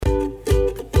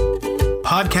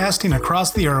podcasting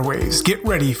across the airways. Get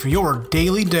ready for your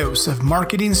daily dose of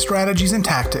marketing strategies and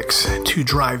tactics to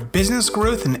drive business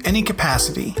growth in any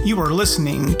capacity. You are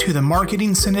listening to the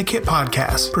Marketing Syndicate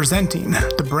Podcast, presenting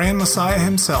the brand messiah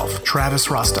himself, Travis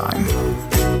Rostein.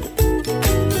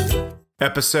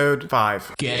 Episode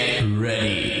 5. Get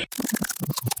ready.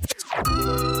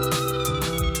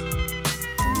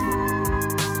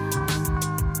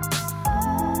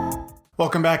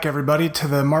 Welcome back, everybody, to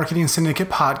the Marketing Syndicate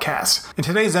Podcast. In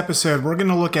today's episode, we're going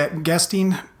to look at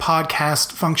guesting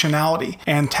podcast functionality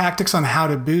and tactics on how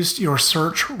to boost your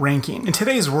search ranking. In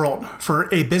today's world, for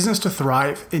a business to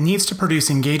thrive, it needs to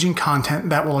produce engaging content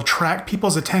that will attract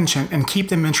people's attention and keep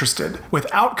them interested.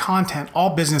 Without content,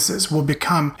 all businesses will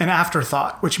become an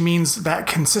afterthought, which means that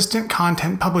consistent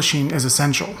content publishing is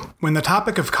essential. When the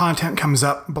topic of content comes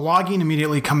up, blogging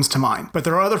immediately comes to mind, but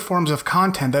there are other forms of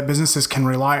content that businesses can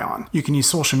rely on. You can use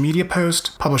social media posts,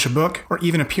 publish a book, or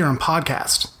even appear on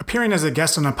podcasts. Appearing as a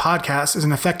guest on a podcast is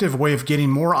an effective way of getting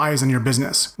more eyes on your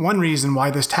business. One reason why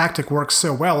this tactic works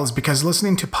so well is because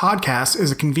listening to podcasts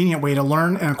is a convenient way to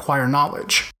learn and acquire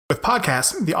knowledge. With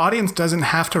podcasts, the audience doesn't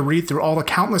have to read through all the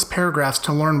countless paragraphs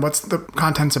to learn what the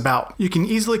content's about. You can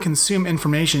easily consume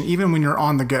information even when you're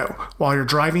on the go, while you're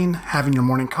driving, having your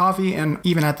morning coffee, and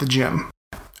even at the gym.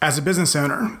 As a business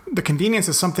owner, the convenience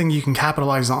is something you can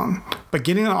capitalize on. But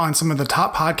getting on some of the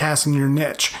top podcasts in your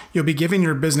niche, you'll be giving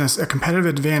your business a competitive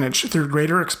advantage through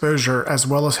greater exposure as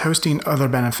well as hosting other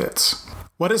benefits.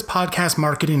 What is podcast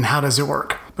marketing and how does it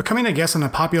work? Becoming a guest on a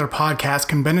popular podcast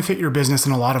can benefit your business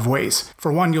in a lot of ways.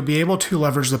 For one, you'll be able to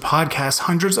leverage the podcast's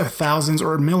hundreds of thousands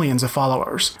or millions of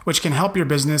followers, which can help your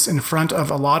business in front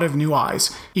of a lot of new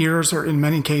eyes, ears, or in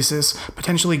many cases,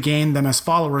 potentially gain them as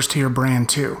followers to your brand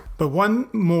too. But one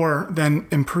more than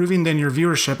improving your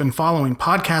viewership and following,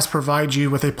 podcasts provide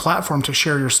you with a platform to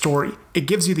share your story. It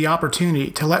gives you the opportunity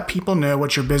to let people know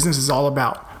what your business is all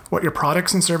about, what your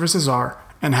products and services are,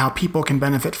 and how people can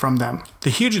benefit from them.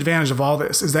 The huge advantage of all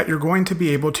this is that you're going to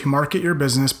be able to market your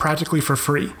business practically for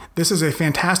free. This is a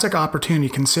fantastic opportunity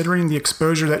considering the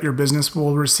exposure that your business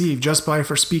will receive just by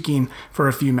speaking for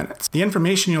a few minutes. The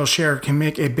information you'll share can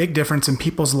make a big difference in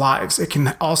people's lives. It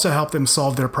can also help them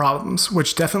solve their problems,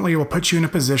 which definitely will put you in a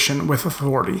position with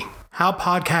authority. How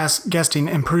podcast guesting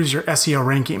improves your SEO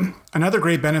ranking. Another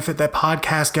great benefit that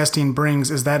podcast guesting brings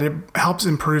is that it helps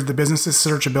improve the business's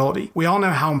searchability. We all know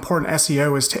how important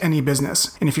SEO is to any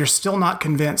business, and if you're still not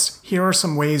convinced, here are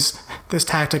some ways this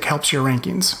tactic helps your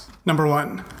rankings. Number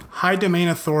 1, high domain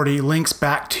authority links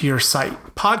back to your site.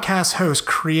 Podcast hosts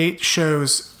create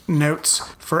shows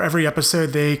notes for every episode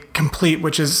they complete,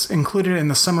 which is included in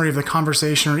the summary of the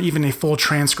conversation or even a full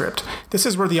transcript. This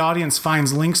is where the audience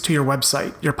finds links to your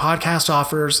website, your podcast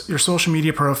offers, your social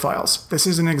media profiles. This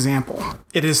is an example.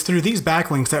 It is through these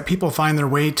backlinks that people find their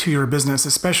way to your business,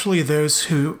 especially those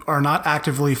who are not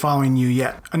actively following you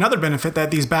yet. Another benefit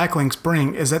that these backlinks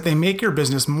bring is that they make your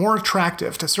business more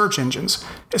attractive to search engines,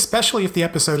 especially if the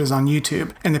episode is on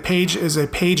YouTube and the page is a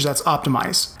page that's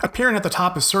optimized. Appearing at the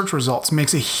top of search results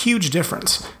makes a huge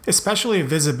difference, especially if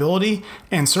visibility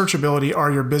and searchability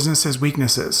are your business's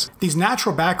weaknesses. These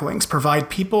natural backlinks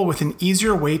provide people with an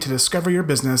easier way to discover your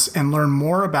business and learn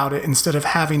more about it instead of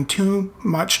having too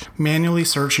much manually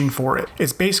searching for it.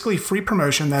 It's basically free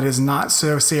promotion that is not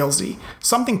so salesy,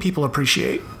 something people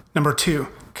appreciate. Number 2,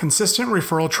 consistent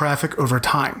referral traffic over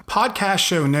time. Podcast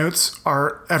show notes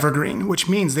are evergreen, which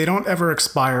means they don't ever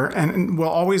expire and will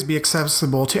always be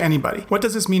accessible to anybody. What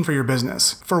does this mean for your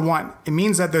business? For one, it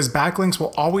means that those backlinks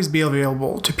will always be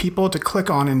available to people to click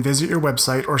on and visit your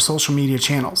website or social media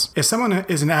channels. If someone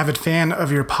is an avid fan of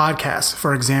your podcast,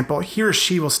 for example, he or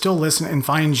she will still listen and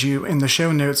find you in the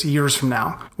show notes years from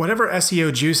now. Whatever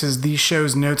SEO juices these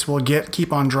shows notes will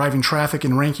keep on driving traffic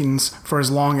and rankings for as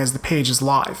long as the page is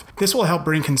live. This will help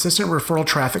bring consistent referral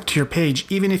traffic to your page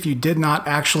even if you did not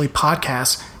actually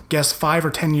podcast guests 5 or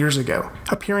 10 years ago.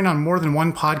 Appearing on more than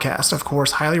one podcast, of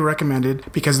course, highly recommended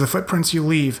because the footprints you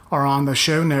leave are on the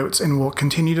show notes and will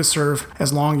continue to serve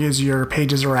as long as your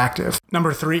pages are active.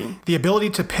 Number 3, the ability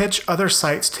to pitch other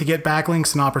sites to get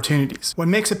backlinks and opportunities. What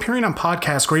makes appearing on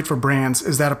podcasts great for brands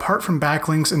is that apart from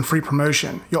backlinks and free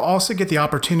promotion, you'll also get the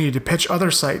opportunity to pitch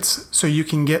other sites so you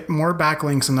can get more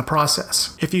backlinks in the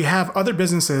process. If you have other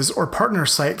businesses or partner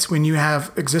sites when you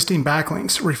have existing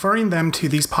backlinks, referring them to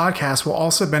these podcasts will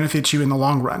also benefit you in the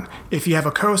long run. If you have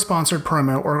a co-sponsored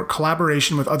promo or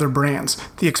collaboration with other brands,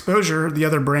 the exposure the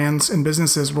other brands and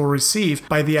businesses will receive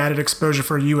by the added exposure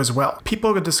for you as well.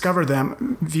 People will discover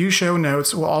them, view show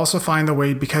notes, will also find the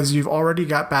way because you've already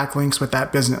got backlinks with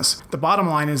that business. The bottom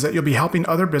line is that you'll be helping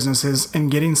other businesses and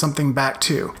getting something back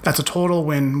too. That's a total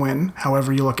win-win,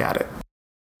 however you look at it.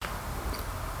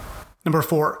 Number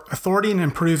 4, authority and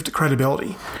improved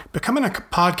credibility. Becoming a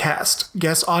podcast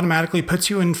guest automatically puts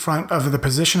you in front of the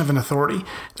position of an authority.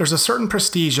 There's a certain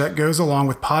prestige that goes along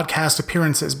with podcast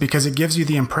appearances because it gives you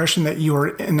the impression that you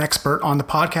are an expert on the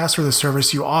podcast or the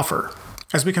service you offer.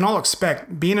 As we can all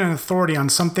expect, being an authority on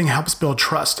something helps build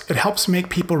trust. It helps make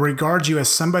people regard you as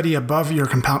somebody above your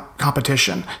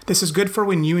competition. This is good for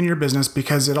when you and your business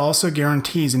because it also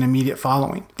guarantees an immediate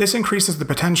following. This increases the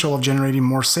potential of generating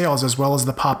more sales as well as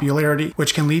the popularity,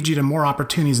 which can lead you to more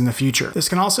opportunities in the future. This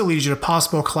can also lead you to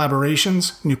possible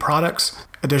collaborations, new products,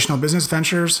 additional business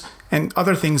ventures, and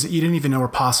other things that you didn't even know were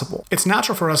possible. It's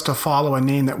natural for us to follow a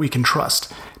name that we can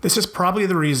trust. This is probably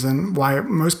the reason why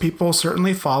most people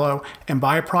certainly follow and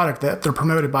buy a product that they're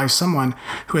promoted by someone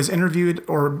who has interviewed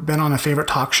or been on a favorite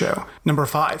talk show. Number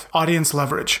 5, audience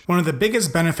leverage. One of the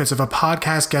biggest benefits of a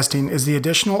podcast guesting is the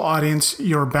additional audience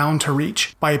you're bound to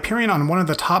reach. By appearing on one of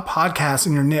the top podcasts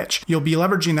in your niche, you'll be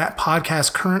leveraging that podcast's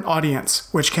current audience,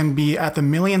 which can be at the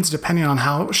millions depending on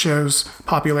how a show's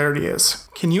popularity is.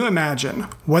 Can you imagine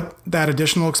what that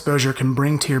additional exposure can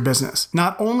bring to your business?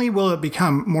 Not only will it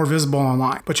become more visible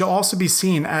online, but you'll also be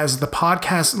seen as the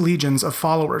podcast legions of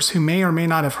followers who may or may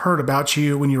not have heard about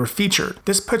you when you were featured.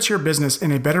 This puts your business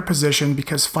in a better position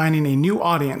because finding a new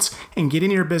audience and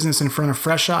getting your business in front of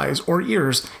fresh eyes or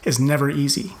ears is never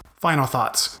easy. Final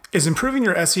thoughts. Is improving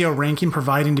your SEO ranking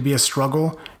proving to be a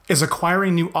struggle? Is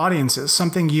acquiring new audiences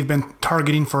something you've been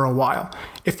targeting for a while?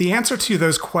 If the answer to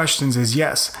those questions is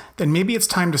yes, then maybe it's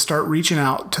time to start reaching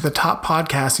out to the top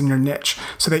podcasts in your niche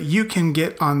so that you can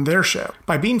get on their show.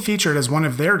 By being featured as one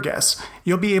of their guests,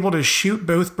 you'll be able to shoot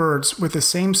both birds with the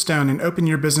same stone and open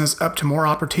your business up to more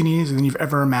opportunities than you've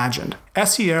ever imagined.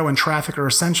 SEO and traffic are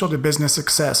essential to business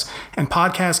success, and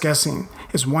podcast guesting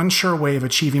is one sure way of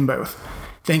achieving both.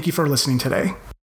 Thank you for listening today.